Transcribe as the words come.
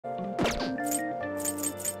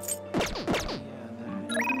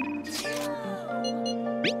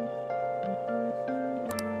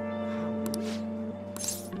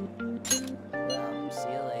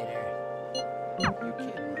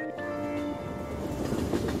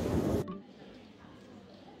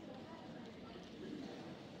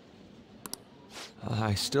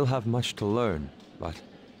I still have much to learn, but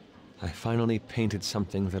I finally painted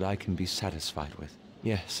something that I can be satisfied with.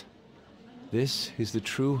 Yes, this is the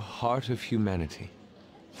true heart of humanity.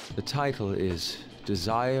 The title is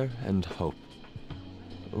Desire and Hope.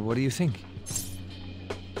 What do you think?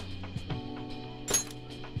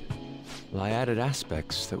 Well, I added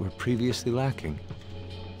aspects that were previously lacking.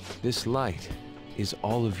 This light is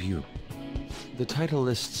all of you. The title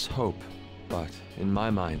lists hope, but in my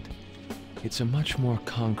mind, it's a much more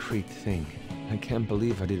concrete thing. I can't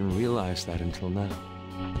believe I didn't realize that until now.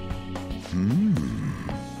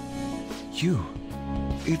 You.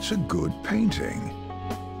 It's a good painting.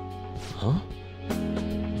 Huh?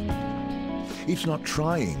 It's not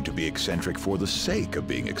trying to be eccentric for the sake of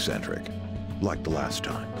being eccentric, like the last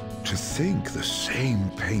time. To think the same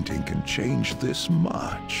painting can change this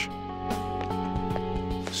much.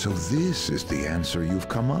 So this is the answer you've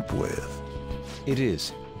come up with. It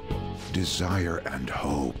is. Desire and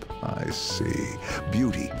hope. I see.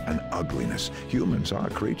 Beauty and ugliness. Humans are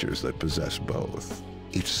creatures that possess both.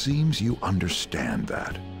 It seems you understand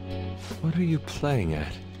that. What are you playing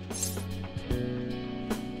at?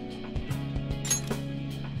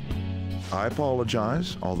 I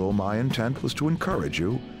apologize, although my intent was to encourage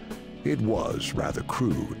you. It was rather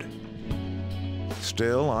crude.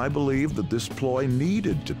 Still, I believe that this ploy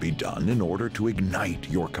needed to be done in order to ignite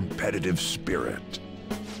your competitive spirit.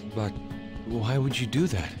 But why would you do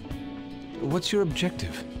that? What's your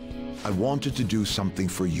objective? I wanted to do something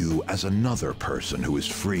for you as another person who is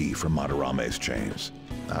free from Madarame's chains.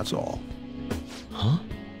 That's all. Huh?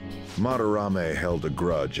 Madarame held a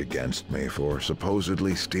grudge against me for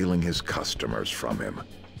supposedly stealing his customers from him.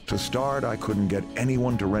 To start, I couldn't get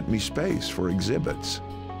anyone to rent me space for exhibits.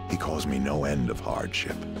 He caused me no end of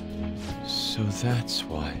hardship. So that's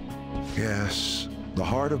why. Yes, the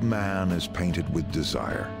heart of man is painted with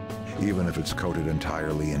desire, even if it's coated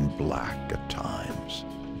entirely in black at times.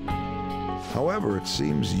 However, it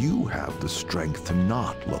seems you have the strength to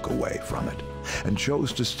not look away from it, and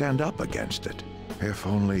chose to stand up against it. If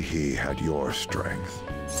only he had your strength.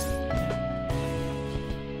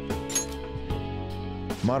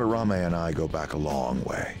 Madarame and I go back a long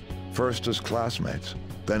way. First as classmates,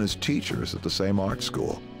 then as teachers at the same art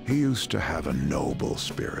school. He used to have a noble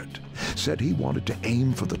spirit. Said he wanted to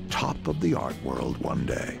aim for the top of the art world one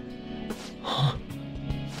day. Huh?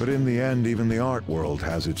 But in the end, even the art world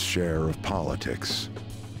has its share of politics.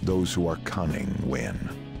 Those who are cunning win.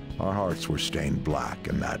 Our hearts were stained black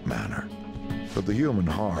in that manner. But the human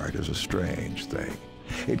heart is a strange thing.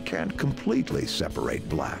 It can't completely separate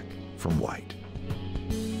black from white.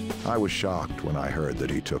 I was shocked when I heard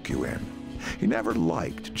that he took you in. He never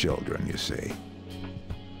liked children, you see.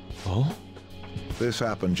 Oh? This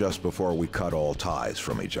happened just before we cut all ties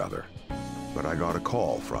from each other. But I got a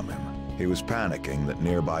call from him. He was panicking that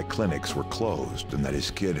nearby clinics were closed and that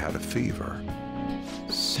his kid had a fever.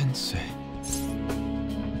 Sensei.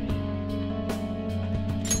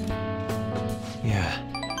 Yeah.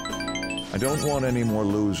 I don't want any more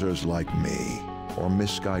losers like me, or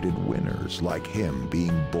misguided winners like him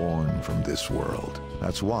being born from this world.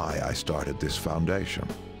 That's why I started this foundation.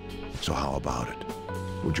 So how about it?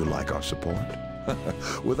 Would you like our support?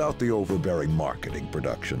 Without the overbearing marketing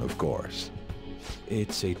production, of course.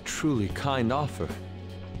 It's a truly kind offer.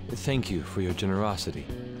 Thank you for your generosity.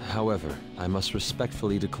 However, I must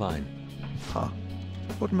respectfully decline. Huh?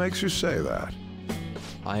 What makes you say that?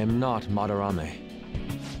 I am not Madarame.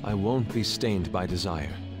 I won't be stained by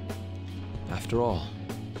desire. After all,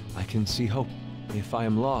 I can see hope. If I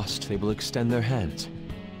am lost, they will extend their hands.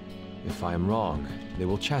 If I am wrong, they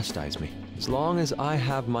will chastise me. As long as I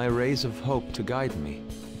have my rays of hope to guide me,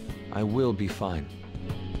 I will be fine.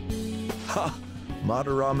 Ha!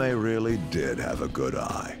 Madarame really did have a good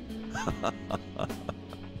eye.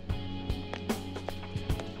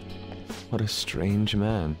 What a strange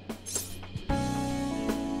man.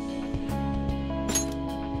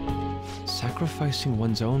 Sacrificing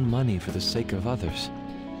one's own money for the sake of others.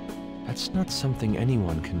 That's not something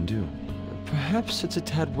anyone can do. Perhaps it's a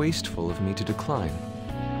tad wasteful of me to decline.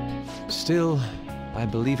 Still, I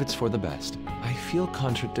believe it's for the best. I feel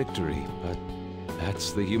contradictory, but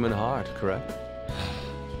that's the human heart, correct?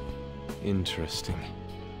 Interesting.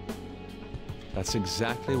 That's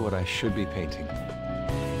exactly what I should be painting.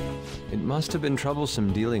 It must have been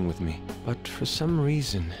troublesome dealing with me, but for some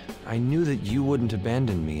reason, I knew that you wouldn't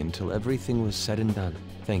abandon me until everything was said and done.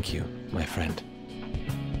 Thank you, my friend.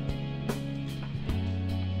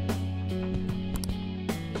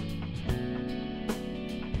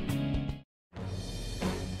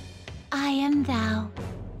 I am thou,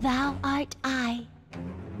 thou art I.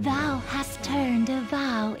 Thou hast turned a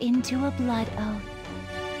vow into a blood oath.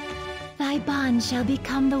 Thy bond shall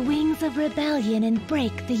become the wings of rebellion and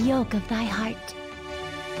break the yoke of thy heart.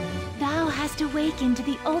 Thou hast awakened to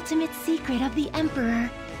the ultimate secret of the Emperor,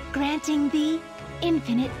 granting thee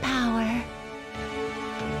infinite power.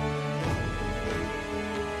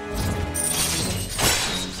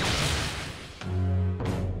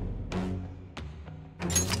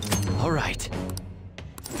 All right.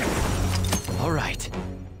 All right.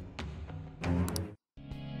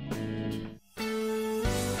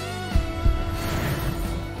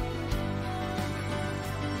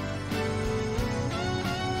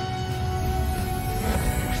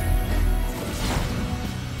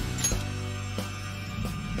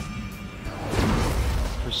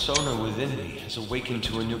 Persona within me has awakened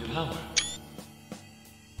to a new power.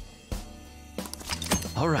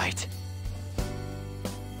 All right.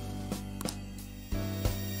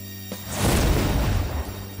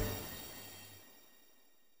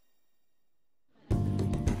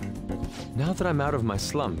 Now that I'm out of my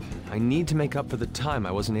slump, I need to make up for the time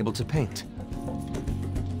I wasn't able to paint.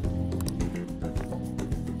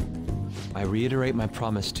 I reiterate my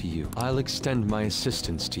promise to you. I'll extend my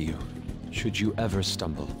assistance to you, should you ever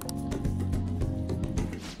stumble.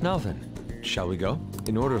 Now then, shall we go?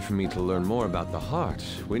 In order for me to learn more about the heart,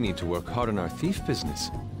 we need to work hard on our thief business.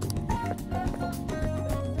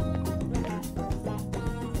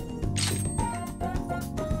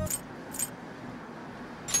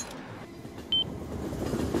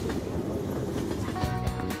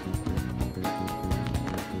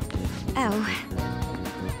 Oh.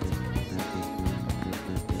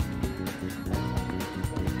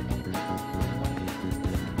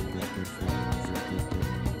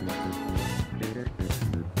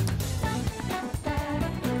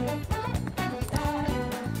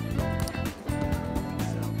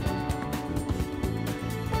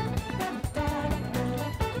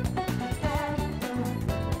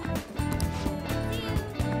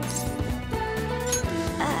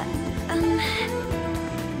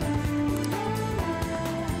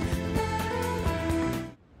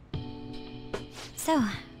 So,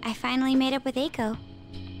 I finally made up with Eiko.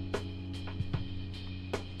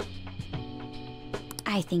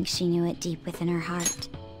 I think she knew it deep within her heart.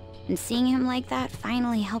 And seeing him like that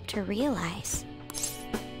finally helped her realize.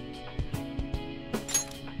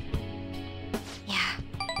 Yeah,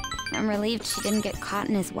 I'm relieved she didn't get caught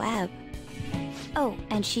in his web. Oh,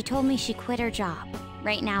 and she told me she quit her job.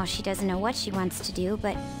 Right now, she doesn't know what she wants to do,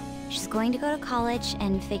 but she's going to go to college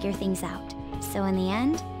and figure things out. So in the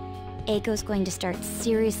end, Eiko's going to start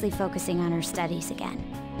seriously focusing on her studies again.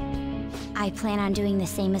 I plan on doing the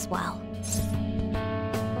same as well.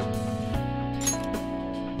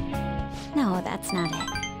 No, that's not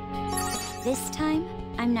it. This time,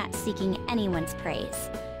 I'm not seeking anyone's praise.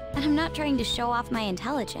 And I'm not trying to show off my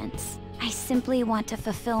intelligence. I simply want to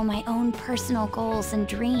fulfill my own personal goals and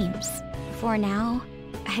dreams. Before now,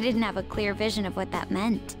 I didn't have a clear vision of what that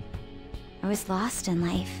meant. I was lost in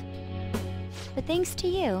life. But thanks to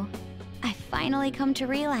you, I finally come to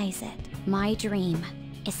realize it. My dream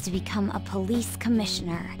is to become a police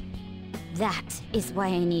commissioner. That is why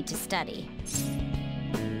I need to study.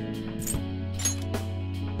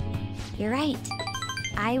 You're right.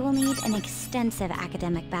 I will need an extensive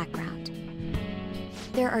academic background.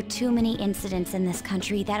 There are too many incidents in this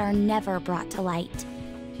country that are never brought to light.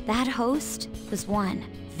 That host was one.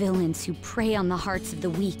 Villains who prey on the hearts of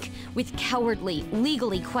the weak with cowardly,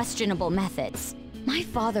 legally questionable methods. My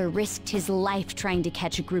father risked his life trying to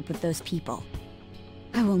catch a group of those people.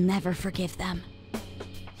 I will never forgive them.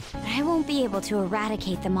 But I won't be able to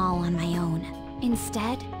eradicate them all on my own.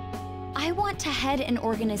 Instead, I want to head an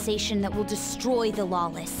organization that will destroy the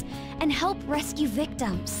lawless and help rescue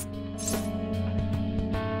victims.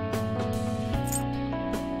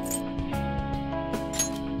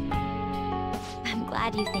 I'm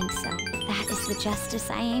glad you think so. That is the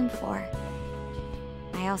justice I aim for.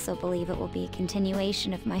 I also believe it will be a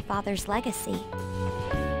continuation of my father's legacy.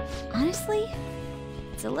 Honestly,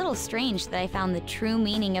 it's a little strange that I found the true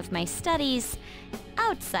meaning of my studies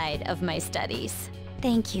outside of my studies.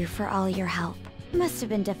 Thank you for all your help. Must have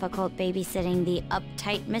been difficult babysitting the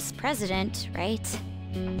uptight Miss President, right?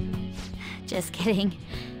 Just kidding.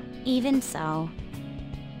 Even so,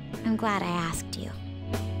 I'm glad I asked you.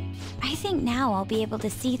 I think now I'll be able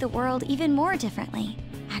to see the world even more differently.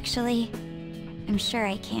 Actually, I'm sure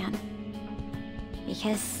I can.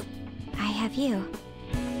 Because I have you.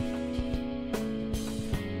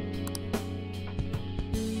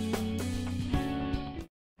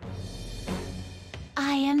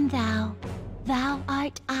 I am thou, thou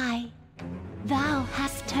art I. Thou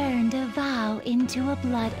hast turned a vow into a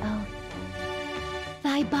blood oath.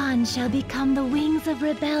 Thy bond shall become the wings of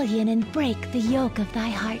rebellion and break the yoke of thy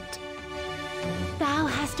heart. Thou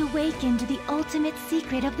hast awakened to the ultimate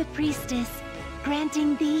secret of the priestess,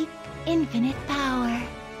 granting thee infinite power.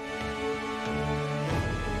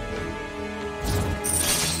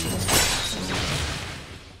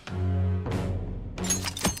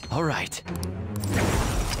 All right.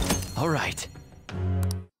 All right.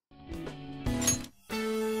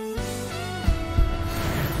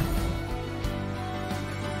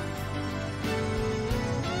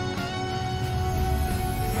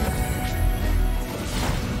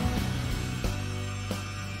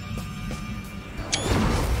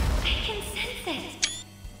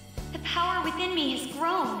 Within me has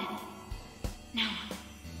grown. No,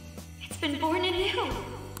 it's been born anew.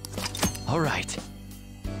 All right.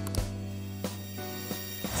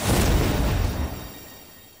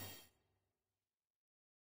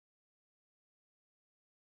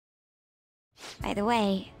 By the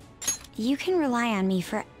way, you can rely on me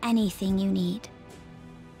for anything you need.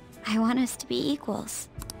 I want us to be equals.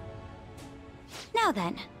 Now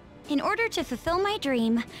then, in order to fulfill my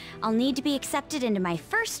dream, I'll need to be accepted into my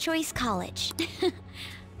first choice college.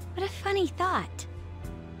 What a funny thought.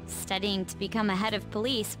 Studying to become a head of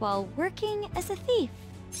police while working as a thief.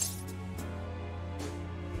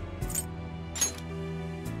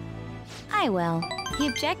 I will. The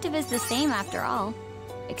objective is the same after all.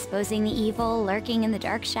 Exposing the evil lurking in the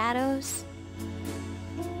dark shadows.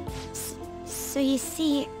 So you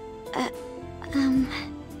see,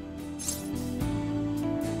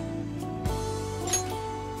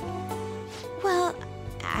 Well,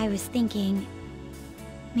 I was thinking,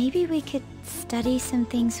 maybe we could study some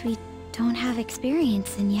things we don't have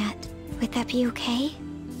experience in yet. Would that be okay?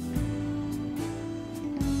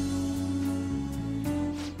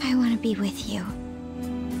 I want to be with you.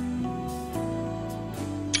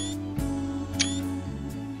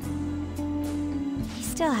 We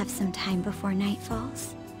still have some time before night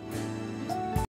falls.